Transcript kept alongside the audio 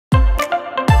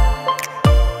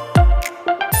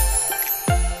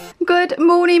Good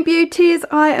morning, beauties.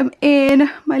 I am in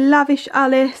my Lavish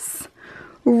Alice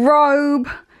robe,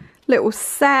 little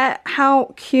set.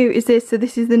 How cute is this? So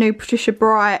this is the new Patricia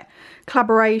Bright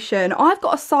collaboration. I've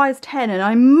got a size 10 and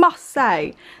I must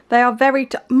say they are very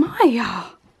Maya,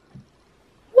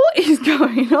 what is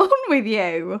going on with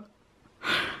you?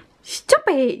 Stop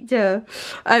it.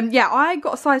 Yeah, I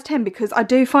got a size 10 because I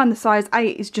do find the size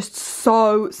 8 is just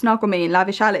so snug on me in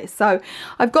Lavish Alice. So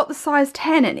I've got the size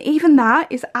 10 and even that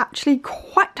is actually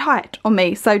quite tight on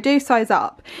me. So do size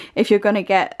up if you're going to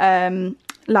get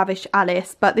Lavish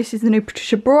Alice. But this is the new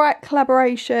Patricia Bright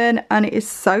collaboration and it is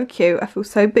so cute. I feel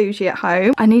so bougie at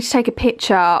home. I need to take a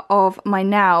picture of my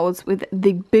nails with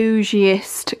the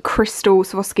bougiest crystal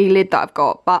Swarovski lid that I've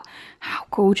got. But how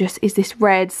gorgeous is this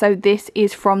red? So this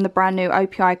is from the brand new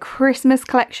OPI Christmas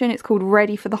collection. It's called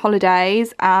Ready for the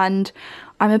Holidays and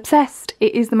I'm obsessed.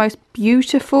 It is the most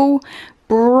beautiful,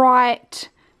 bright,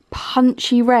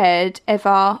 punchy red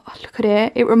ever. Oh, look at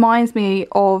it. It reminds me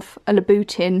of a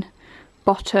Louboutin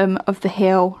bottom of the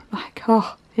hill. Like,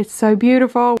 oh, it's so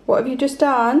beautiful. What have you just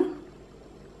done?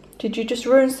 Did you just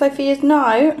ruin Sophia's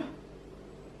note?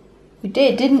 You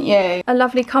did, didn't you? A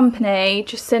lovely company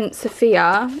just sent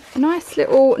Sophia a nice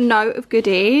little note of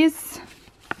goodies.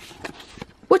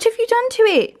 What have you done to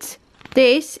it?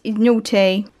 This is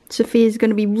naughty. Sophia's going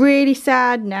to be really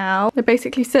sad now. They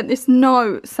basically sent this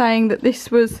note saying that this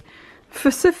was for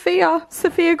Sophia.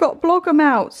 Sophia got blogger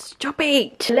mouth. Stop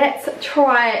it. Let's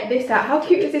try this out. How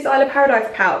cute is this Isle of Paradise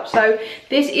pouch? So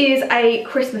this is a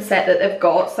Christmas set that they've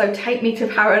got. So Take Me to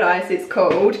Paradise it's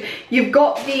called. You've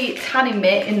got the tanning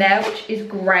mitt in there, which is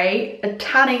great. A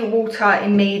tanning water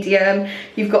in medium.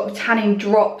 You've got the tanning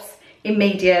drops in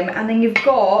medium. And then you've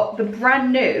got the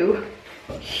brand new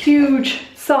huge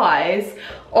size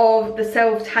of the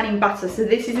self tanning butter. So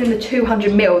this is in the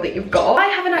 200ml that you've got. I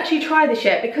haven't actually tried this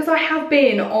yet because I have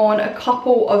been on a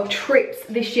couple of trips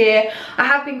this year. I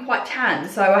have been quite tan,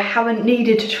 so I haven't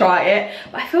needed to try it.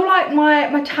 But I feel like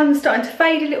my tan's starting to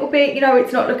fade a little bit. You know,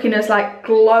 it's not looking as like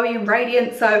glowy and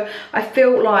radiant. So I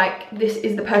feel like this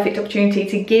is the perfect opportunity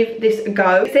to give this a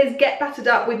go. It says get battered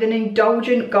up with an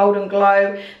indulgent golden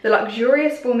glow. The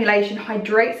luxurious formulation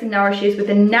hydrates and nourishes with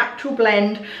a natural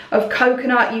blend of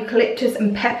coconut, eucalyptus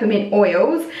and peppermint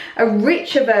oils, a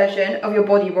richer version of your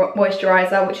body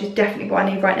moisturizer, which is definitely what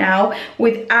I need right now,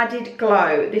 with added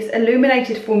glow. This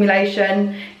illuminated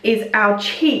formulation is our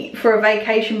cheat for a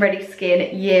vacation ready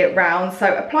skin year round.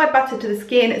 So apply butter to the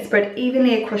skin and spread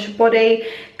evenly across your body.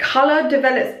 Color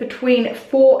develops between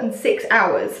 4 and 6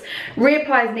 hours.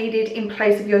 Reapply as needed in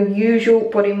place of your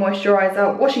usual body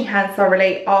moisturizer, washing hands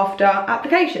thoroughly after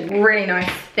application. Really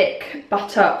nice thick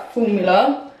butter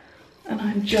formula. And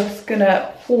I'm just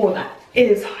gonna pour that. It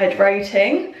is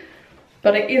hydrating,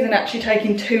 but it isn't actually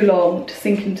taking too long to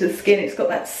sink into the skin. It's got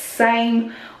that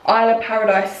same Isle of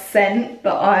Paradise scent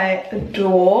that I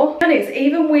adore. And it's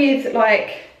even with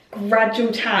like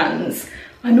gradual tans,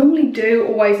 I normally do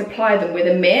always apply them with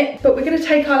a mitt, but we're gonna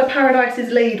take Isle of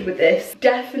Paradise's lead with this.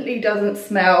 Definitely doesn't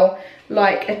smell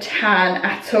like a tan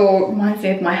at all. Reminds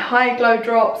me of my High Glow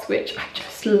drops, which I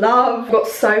just love. I've got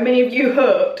so many of you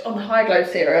hooked on the High Glow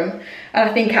serum, and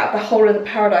I think out of the whole of the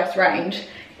Paradise range,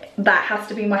 that has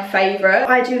to be my favourite.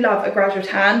 I do love a gradual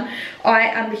tan. I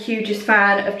am the hugest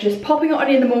fan of just popping it on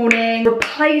in the morning,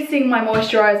 replacing my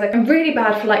moisturiser. I'm really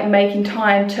bad for like making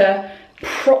time to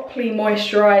properly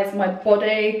moisturise my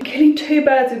body. I'm killing two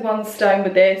birds with one stone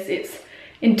with this. It's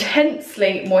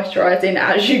intensely moisturising,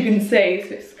 as you can see,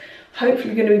 so it's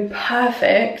hopefully going to be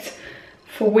perfect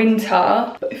for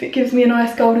winter. But if it gives me a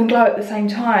nice golden glow at the same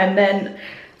time, then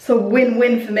it's a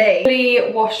win-win for me. I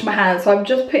really washed my hands, so I'm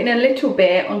just putting a little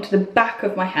bit onto the back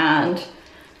of my hand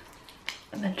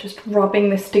and then just rubbing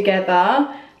this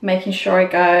together, making sure I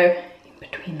go in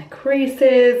between the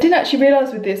creases. I didn't actually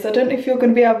realise with this, I don't know if you're going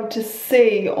to be able to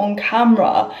see on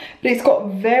camera, but it's got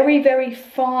very, very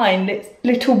fine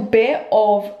little bit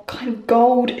of kind of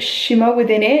gold shimmer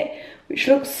within it, which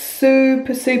looks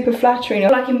super, super flattering.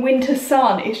 Like in winter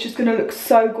sun, it's just gonna look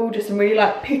so gorgeous and really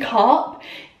like pick up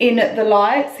in the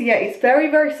light. So yeah, it's very,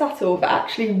 very subtle, but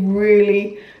actually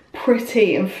really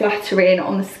pretty and flattering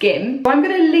on the skin. So I'm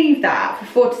gonna leave that for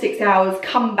 4 to 6 hours,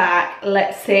 come back,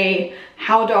 let's see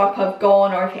how dark I've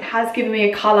gone or if it has given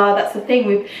me a colour. That's the thing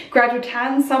with gradual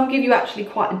tans, some give you actually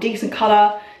quite a decent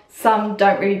colour, some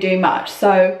don't really do much.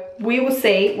 So we will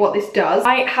see what this does.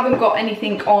 I haven't got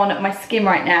anything on my skin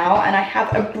right now, and I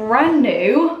have a brand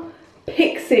new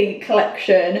Pixi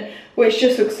collection, which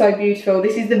just looks so beautiful.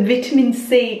 This is the Vitamin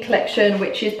C collection,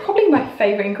 which is probably my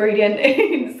favourite ingredient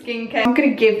in skincare. I'm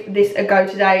gonna give this a go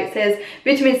today. It says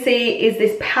Vitamin C is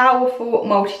this powerful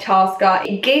multitasker.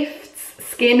 It gifts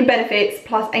skin benefits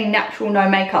plus a natural no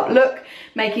makeup look,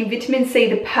 making vitamin C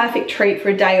the perfect treat for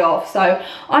a day off. So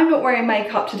I'm not wearing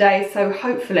makeup today, so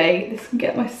hopefully this can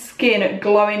get my skin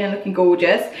glowing and looking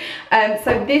gorgeous.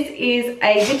 So this is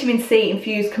a vitamin C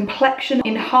infused complexion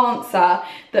enhancer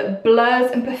that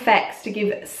blurs and perfects to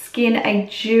give skin a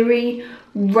dewy,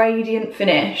 radiant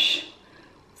finish.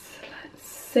 So let's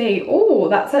see. Oh,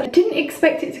 that's I didn't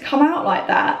expect it to come out like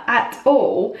that at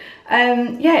all.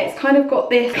 Yeah, it's kind of got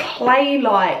this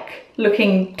clay-like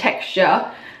looking texture.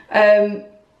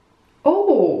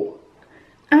 Oh,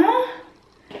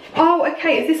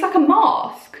 okay, is this like a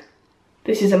mask?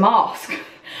 This is a mask.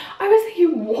 I was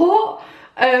thinking, what?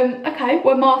 Okay,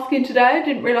 we're masking today. I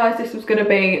didn't realise this was going to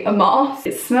be a mask.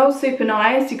 It smells super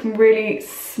nice. You can really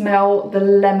smell the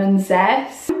lemon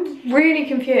zest. I'm really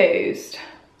confused.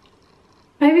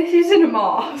 Maybe this isn't a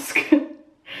mask.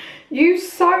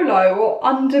 Use solo or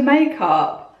under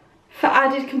makeup for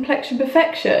added complexion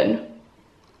perfection.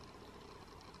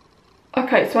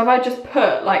 Okay, so have I just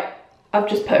put I've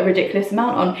just put a ridiculous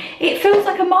amount on. It feels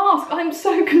like a mask. I'm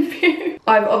so confused.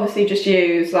 I've obviously just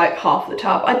used like half the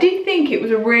tub. I did think it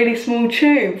was a really small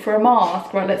tube for a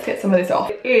mask. Right, let's get some of this off.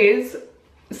 It is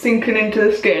sinking into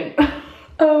the skin.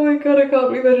 Oh my god, I can't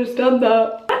believe I just done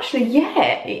that. Actually,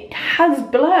 yeah, it has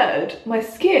blurred my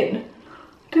skin.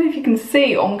 I don't know if you can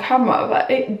see on camera,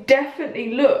 but it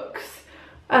definitely looks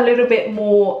a little bit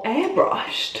more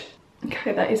airbrushed.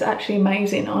 Okay, that is actually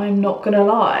amazing, I'm not gonna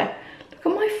lie. Look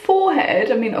at my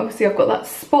forehead. I mean, obviously I've got that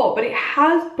spot, but it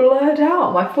has blurred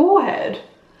out my forehead.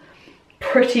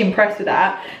 Pretty impressed with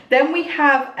that. Then we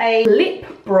have a lip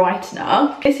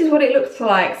brightener. This is what it looks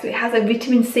like. So it has a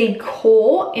vitamin C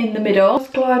core in the middle.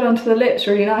 Just glide onto the lips,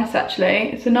 really nice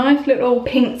actually. It's a nice little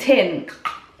pink tint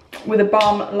with a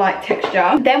balm-like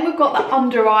texture. Then we've got the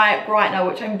under eye brightener,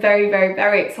 which I'm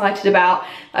very excited about.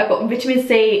 I've got vitamin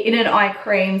C in an eye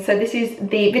cream. So this is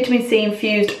the vitamin C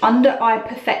infused under eye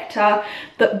perfector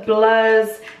that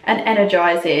blurs and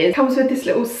energizes. It comes with this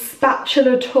little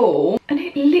spatula tool and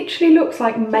it literally looks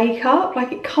like makeup.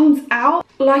 Like it comes out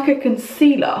like a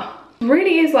concealer. It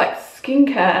really is like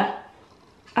skincare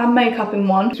and makeup in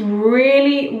one. It's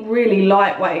really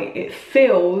lightweight. It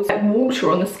feels like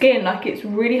water on the skin, like it's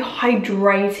really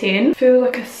hydrating. It feels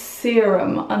like a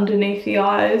serum underneath the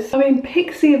eyes. I mean,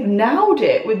 Pixi have nailed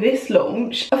it with this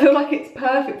launch. I feel like it's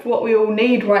perfect for what we all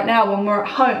need right now when we're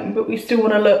at home, but we still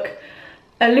want to look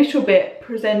a little bit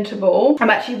presentable.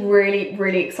 I'm actually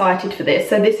really excited for this.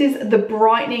 So this is the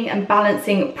brightening and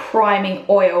balancing priming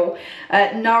oil,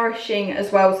 nourishing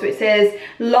as well. So it says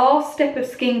last step of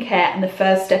skincare and the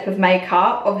first step of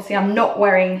makeup. Obviously I'm not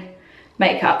wearing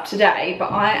makeup today,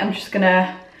 but I am just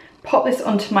gonna pop this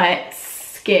onto my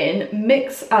skin,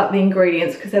 mix up the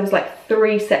ingredients because there was like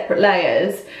 3 separate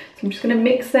layers. So I'm just gonna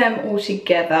mix them all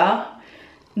together.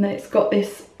 And then it's got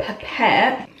this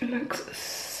pipette. It looks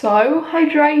so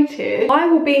hydrated. I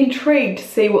will be intrigued to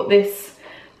see what this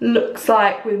looks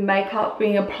like with makeup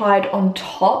being applied on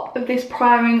top of this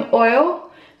priming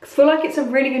oil. I feel like it's a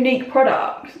really unique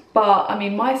product, but I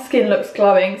mean my skin looks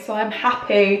glowing, so I'm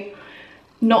happy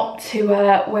not to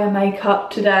wear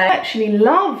makeup today. I actually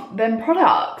love them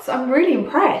products. I'm really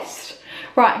impressed.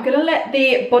 Right, I'm gonna let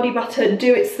the body butter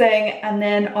do its thing and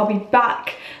then I'll be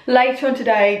back later on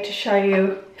today to show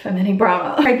you if I'm any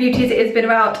browner. Okay beauties, it has been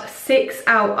about over 6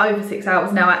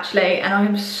 hours now actually, and I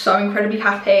am so incredibly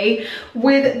happy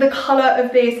with the colour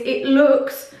of this. It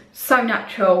looks so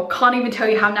natural. Can't even tell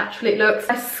you how natural it looks.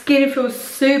 My skin feels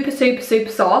super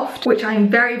soft, which I'm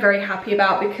very happy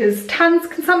about because tans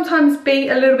can sometimes be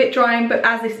a little bit drying, but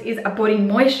as this is a body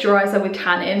moisturizer with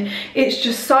tannin, it's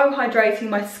just so hydrating.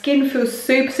 My skin feels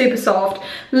super soft.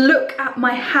 Look at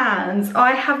my hands.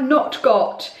 I have not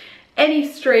got any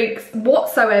streaks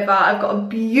whatsoever. I've got a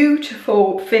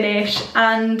beautiful finish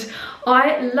and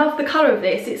I love the colour of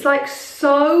this. It's like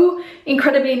so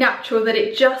incredibly natural that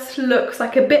it just looks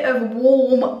like a bit of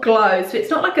warm glow. So it's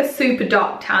not like a super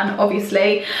dark tan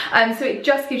obviously, so it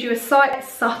just gives you a slight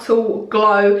subtle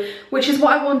glow, which is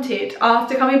what I wanted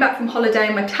after coming back from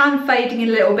holiday. My tan fading in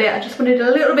a little bit, I just wanted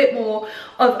a little bit more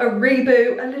of a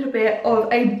reboot, a little bit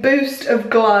of a boost of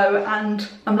glow, and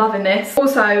I'm loving this.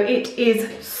 Also, it is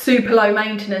super low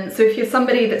maintenance, so if you're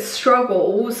somebody that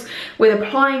struggles with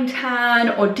applying tan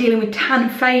or dealing with tan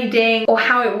fading or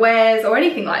how it wears or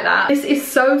anything like that, this is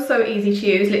so easy to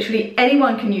use. Literally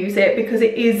anyone can use it because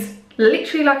it is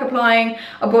literally like applying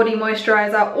a body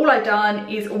moisturizer. All I've done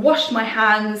is washed my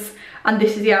hands and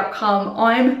this is the outcome.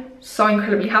 I'm so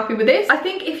incredibly happy with this. I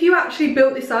think if you actually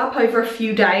built this up over a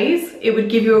few days, it would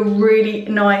give you a really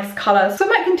nice colour. So I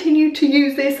might continue to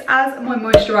use this as my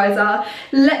moisturiser.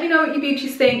 Let me know what you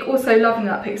beauties think. Also loving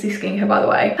that Pixi skincare, by the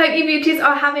way. Hope you beauties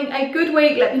are having a good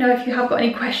week. Let me know if you have got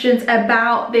any questions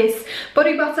about this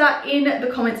body butter in the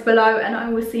comments below, and I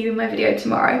will see you in my video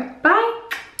tomorrow. Bye.